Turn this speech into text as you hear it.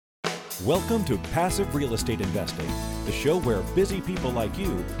Welcome to Passive Real Estate Investing, the show where busy people like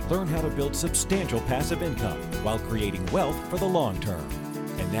you learn how to build substantial passive income while creating wealth for the long term.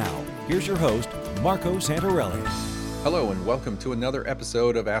 And now, here's your host, Marco Santarelli. Hello, and welcome to another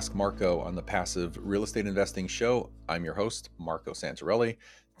episode of Ask Marco on the Passive Real Estate Investing Show. I'm your host, Marco Santarelli.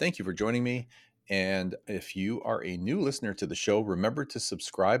 Thank you for joining me. And if you are a new listener to the show, remember to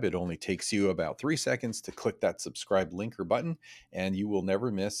subscribe. It only takes you about 3 seconds to click that subscribe link or button, and you will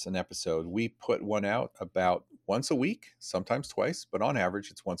never miss an episode. We put one out about once a week, sometimes twice, but on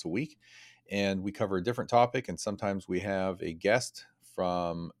average, it's once a week. And we cover a different topic, and sometimes we have a guest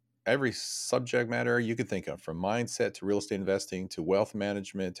from every subject matter you could think of, from mindset to real estate investing to wealth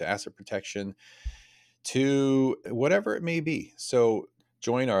management to asset protection to whatever it may be. So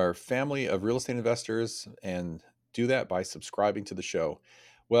join our family of real estate investors and do that by subscribing to the show.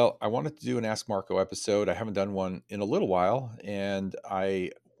 Well, I wanted to do an Ask Marco episode. I haven't done one in a little while, and I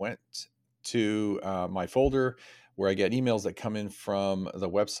went to my folder where I get emails that come in from the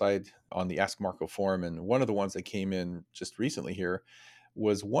website on the Ask Marco forum. And one of the ones that came in just recently here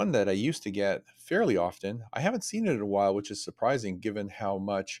was one that I used to get fairly often. I haven't seen it in a while, which is surprising given how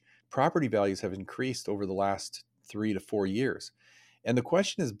much property values have increased over the last 3 to 4 years. And the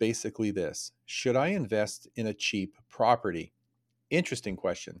question is basically this: should I invest in a cheap property? Interesting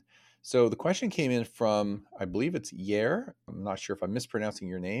question. So the question came in from, I believe it's Yair. I'm not sure if I'm mispronouncing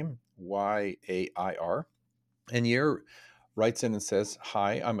your name, Yair. And Yair writes in and says,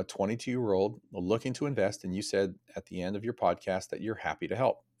 "Hi, I'm a 22-year-old looking to invest, and you said at the end of your podcast that you're happy to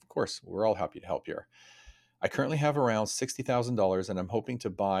help." Of course, we're all happy to help here. "I currently have around $60,000, and I'm hoping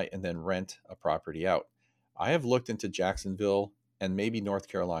to buy and then rent a property out. I have looked into Jacksonville and maybe North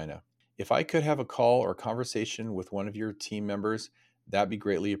Carolina. If I could have a call or conversation with one of your team members, that'd be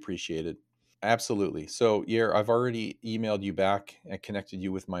greatly appreciated." Absolutely. So, yeah, I've already emailed you back and connected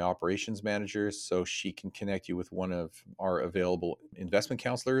you with my operations manager so she can connect you with one of our available investment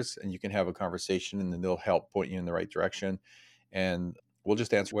counselors, and you can have a conversation, and then they'll help point you in the right direction. And we'll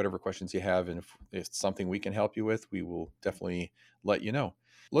just answer whatever questions you have. And if it's something we can help you with, we will definitely let you know.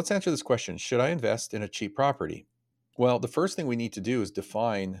 Let's answer this question: should I invest in a cheap property? Well, the first thing we need to do is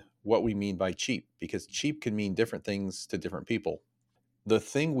define what we mean by cheap, because cheap can mean different things to different people. The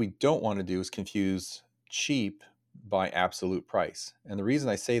thing we don't want to do is confuse cheap by absolute price. And the reason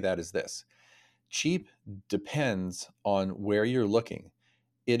I say that is this: cheap depends on where you're looking.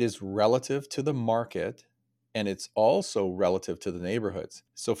 It is relative to the market, and it's also relative to the neighborhoods.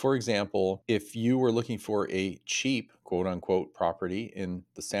 So for example, if you were looking for a cheap, quote unquote, property in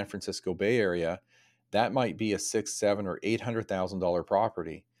the San Francisco Bay Area, that might be a $600,000, $700,000, or $800,000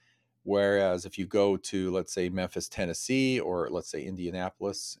 property. Whereas if you go to, let's say, Memphis, Tennessee, or let's say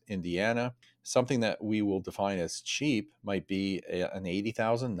Indianapolis, Indiana, something that we will define as cheap might be an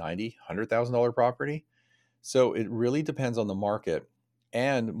 $80,000, $90,000, $100,000 property. So it really depends on the market,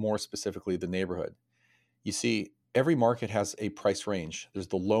 and more specifically, the neighborhood. You see, every market has a price range. There's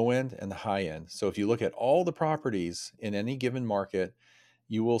the low end and the high end. So if you look at all the properties in any given market,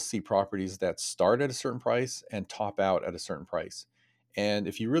 you will see properties that start at a certain price and top out at a certain price. And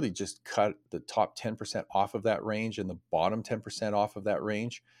if you really just cut the top 10% off of that range and the bottom 10% off of that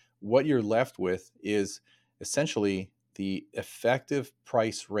range, what you're left with is essentially the effective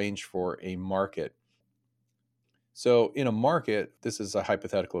price range for a market. So in a market, this is a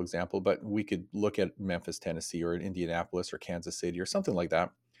hypothetical example, but we could look at Memphis, Tennessee, or Indianapolis or Kansas City or something like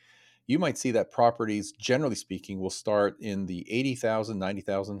that. You might see that properties, generally speaking, will start in the $80,000,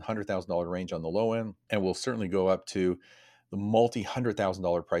 $90,000, $100,000 range on the low end, and will certainly go up to the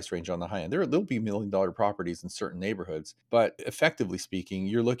multi-$100,000 price range on the high end. There'll be $1 million properties in certain neighborhoods, but effectively speaking,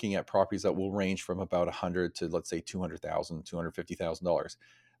 you're looking at properties that will range from about $100,000 to, let's say, $200,000, $250,000.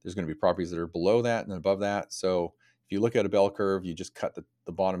 There's going to be properties that are below that and above that. So if you look at a bell curve, you just cut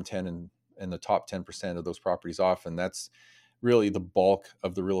the bottom 10 and the top 10% of those properties off, and that's really the bulk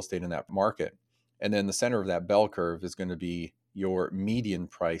of the real estate in that market. And then the center of that bell curve is going to be your median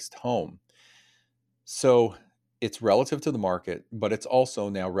priced home. So it's relative to the market, but it's also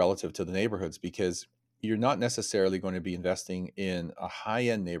now relative to the neighborhoods, because you're not necessarily going to be investing in a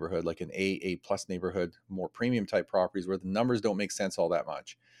high-end neighborhood like an A plus neighborhood, more premium type properties where the numbers don't make sense all that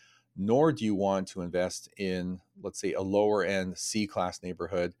much. Nor do you want to invest in, let's say, a lower end C-class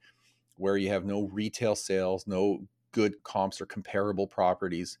neighborhood where you have no retail sales, no good comps or comparable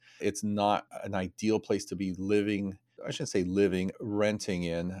properties. It's not an ideal place to be living. I shouldn't say living, renting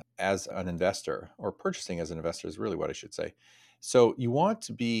in as an investor, or purchasing as an investor is really what I should say. So you want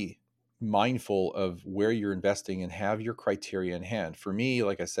to be mindful of where you're investing and have your criteria in hand. For me,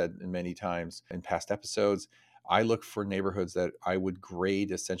 like I said many times in past episodes, I look for neighborhoods that I would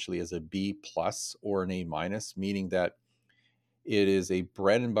grade essentially as a B plus or an A minus, meaning that it is a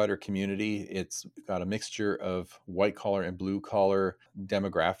bread and butter community. It's got a mixture of white collar and blue collar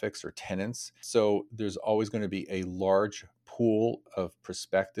demographics or tenants. So there's always going to be a large pool of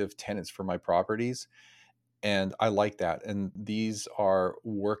prospective tenants for my properties. And I like that. And these are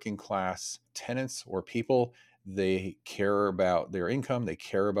working class tenants or people. They care about their income, they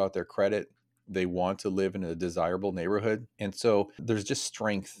care about their credit, they want to live in a desirable neighborhood. And so there's just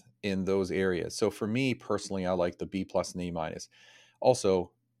strength in those areas. So for me personally, I like the B plus and A minus.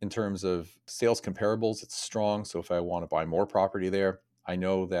 Also, in terms of sales comparables, it's strong. So if I want to buy more property there, I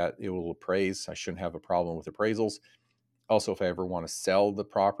know that it will appraise. I shouldn't have a problem with appraisals. Also, if I ever want to sell the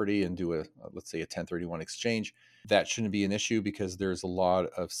property and do let's say a 1031 exchange, that shouldn't be an issue because there's a lot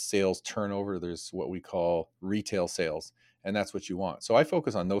of sales turnover. There's what we call retail sales, and that's what you want. So I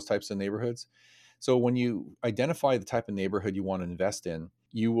focus on those types of neighborhoods. So when you identify the type of neighborhood you want to invest in,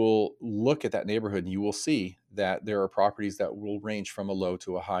 you will look at that neighborhood and you will see that there are properties that will range from a low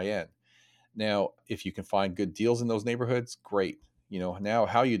to a high end. Now, if you can find good deals in those neighborhoods, great. Now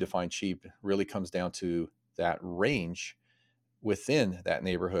how you define cheap really comes down to that range within that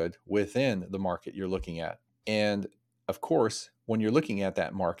neighborhood, within the market you're looking at. And of course, when you're looking at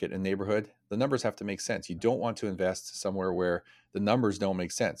that market and neighborhood, the numbers have to make sense. You don't want to invest somewhere where the numbers don't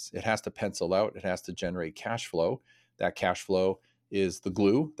make sense. It has to pencil out, it has to generate cash flow. That cash flow is the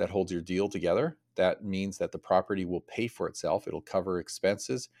glue that holds your deal together. That means that the property will pay for itself. It'll cover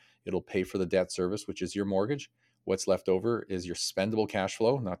expenses. It'll pay for the debt service, which is your mortgage. What's left over is your spendable cash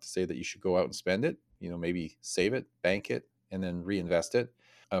flow. Not to say that you should go out and spend it, maybe save it, bank it, and then reinvest it.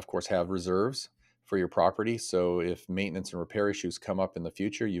 Of course, have reserves for your property. So if maintenance and repair issues come up in the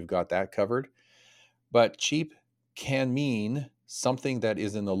future, you've got that covered. But cheap can mean something that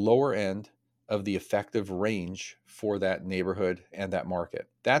is in the lower end of the effective range for that neighborhood and that market.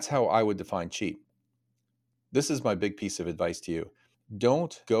 That's how I would define cheap. This is my big piece of advice to you.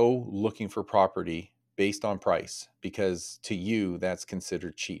 Don't go looking for property based on price because to you, that's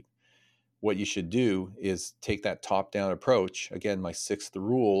considered cheap. What you should do is take that top down approach. Again, my sixth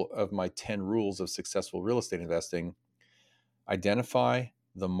rule of my 10 rules of successful real estate investing: identify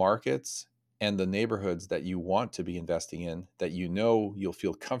the markets and the neighborhoods that you want to be investing in, that you'll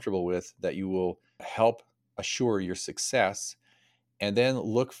feel comfortable with, that you will help assure your success, and then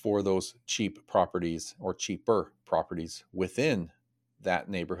look for those cheap properties or cheaper properties within that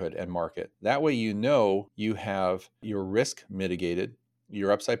neighborhood and market. That way, you have your risk mitigated,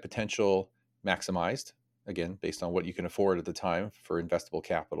 your upside potential maximized, again, based on what you can afford at the time for investable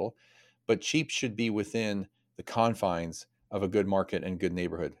capital. But cheap should be within the confines of a good market and good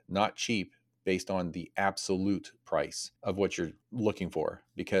neighborhood, not cheap based on the absolute price of what you're looking for,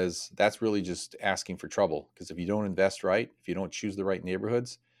 because that's really just asking for trouble. Because if you don't invest right, if you don't choose the right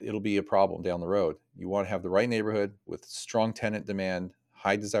neighborhoods, it'll be a problem down the road. You want to have the right neighborhood with strong tenant demand,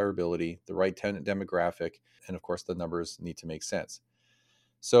 high desirability, the right tenant demographic, and of course the numbers need to make sense.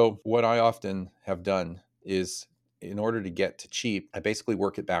 So what I often have done is, in order to get to cheap, I basically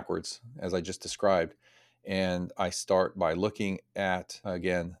work it backwards, as I just described. And I start by looking at,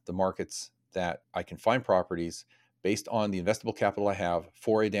 again, the markets that I can find properties based on the investable capital I have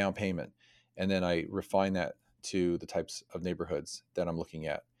for a down payment. And then I refine that to the types of neighborhoods that I'm looking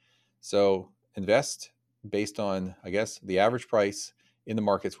at. So invest based on, I guess, the average price in the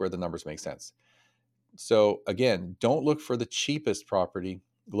markets where the numbers make sense. So again, don't look for the cheapest property.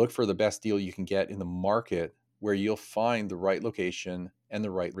 Look for the best deal you can get in the market where you'll find the right location and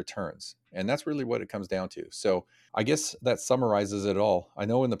the right returns. And that's really what it comes down to. So I guess that summarizes it all. I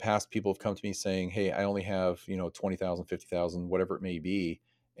know in the past people have come to me saying, hey, I only have, 20,000, 50,000, whatever it may be.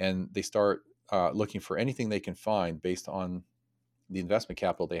 And they start looking for anything they can find based on the investment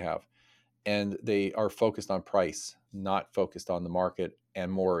capital they have. And they are focused on price, not focused on the market,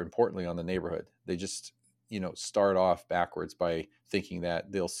 and more importantly on the neighborhood. They just, start off backwards by thinking that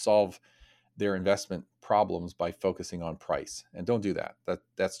they'll solve their investment problems by focusing on price. And don't do that.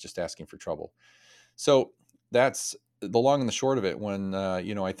 That's just asking for trouble. So that's the long and the short of it. When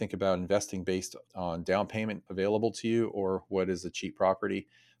I think about investing based on down payment available to you or what is a cheap property,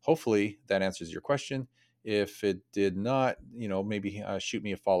 hopefully that answers your question. If it did not, maybe shoot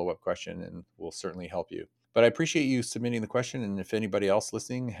me a follow-up question and we'll certainly help you. But I appreciate you submitting the question. And if anybody else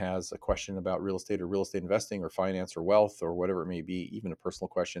listening has a question about real estate or real estate investing or finance or wealth or whatever it may be, even a personal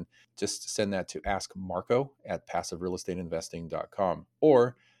question, just send that to askmarco@passiverealestateinvesting.com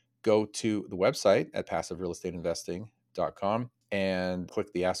or go to the website at passiverealestateinvesting.com and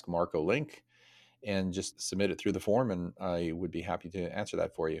click the Ask Marco link and just submit it through the form. And I would be happy to answer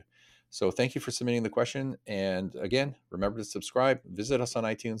that for you. So thank you for submitting the question. And again, remember to subscribe, visit us on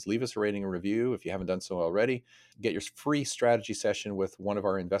iTunes, leave us a rating and review if you haven't done so already. Get your free strategy session with one of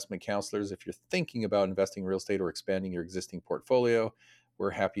our investment counselors. If you're thinking about investing in real estate or expanding your existing portfolio,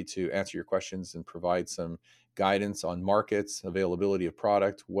 we're happy to answer your questions and provide some guidance on markets, availability of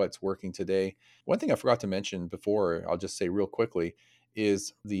product, what's working today. One thing I forgot to mention before, I'll just say real quickly,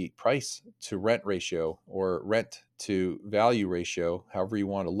 is the price to rent ratio or rent to value ratio, however you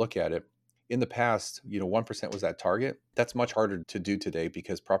want to look at it. In the past, 1% was that target. That's much harder to do today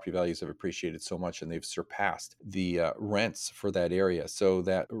because property values have appreciated so much and they've surpassed the rents for that area. So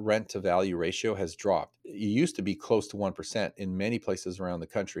that rent to value ratio has dropped. It used to be close to 1% in many places around the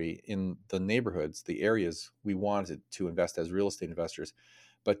country in the neighborhoods, the areas we wanted to invest as real estate investors.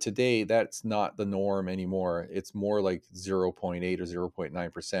 But today, that's not the norm anymore. It's more like 0.8 or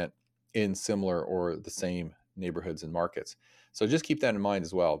 0.9% in similar or the same neighborhoods and markets. So just keep that in mind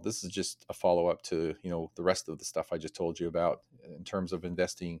as well. This is just a follow-up to, the rest of the stuff I just told you about in terms of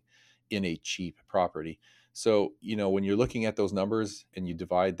investing in a cheap property. So, when you're looking at those numbers and you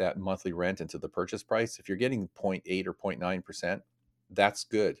divide that monthly rent into the purchase price, if you're getting 0.8 or 0.9%, that's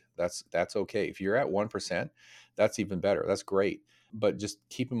good. That's okay. If you're at 1%, that's even better. That's great. But just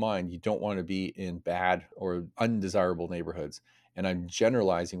keep in mind, you don't want to be in bad or undesirable neighborhoods. And I'm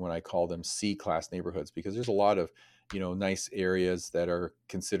generalizing when I call them C-class neighborhoods because there's a lot of, nice areas that are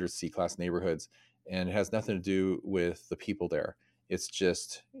considered C-class neighborhoods. And it has nothing to do with the people there. It's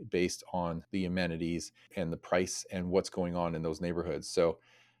just based on the amenities and the price and what's going on in those neighborhoods. So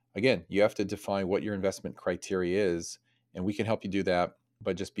again, you have to define what your investment criteria is, and we can help you do that,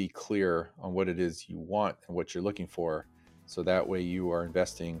 but just be clear on what it is you want and what you're looking for. So that way you are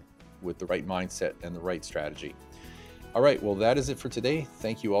investing with the right mindset and the right strategy. All right, well, that is it for today.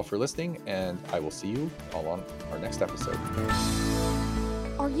 Thank you all for listening, and I will see you all on our next episode.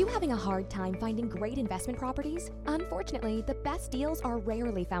 Are you having a hard time finding great investment properties? Unfortunately, the best deals are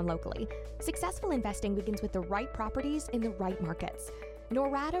rarely found locally. Successful investing begins with the right properties in the right markets.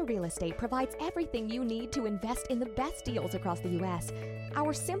 Norada Real Estate provides everything you need to invest in the best deals across the U.S.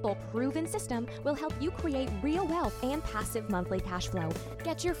 Our simple, proven system will help you create real wealth and passive monthly cash flow.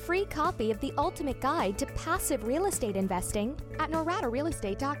 Get your free copy of the ultimate guide to passive real estate investing at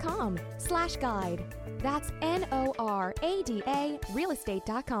noradarealestate.com/guide. That's NORADA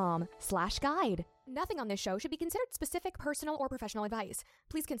realestate.com/guide. Nothing on this show should be considered specific personal or professional advice.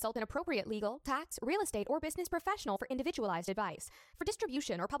 Please consult an appropriate legal, tax, real estate, or business professional for individualized advice. For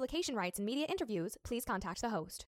distribution or publication rights and media interviews, please contact the host.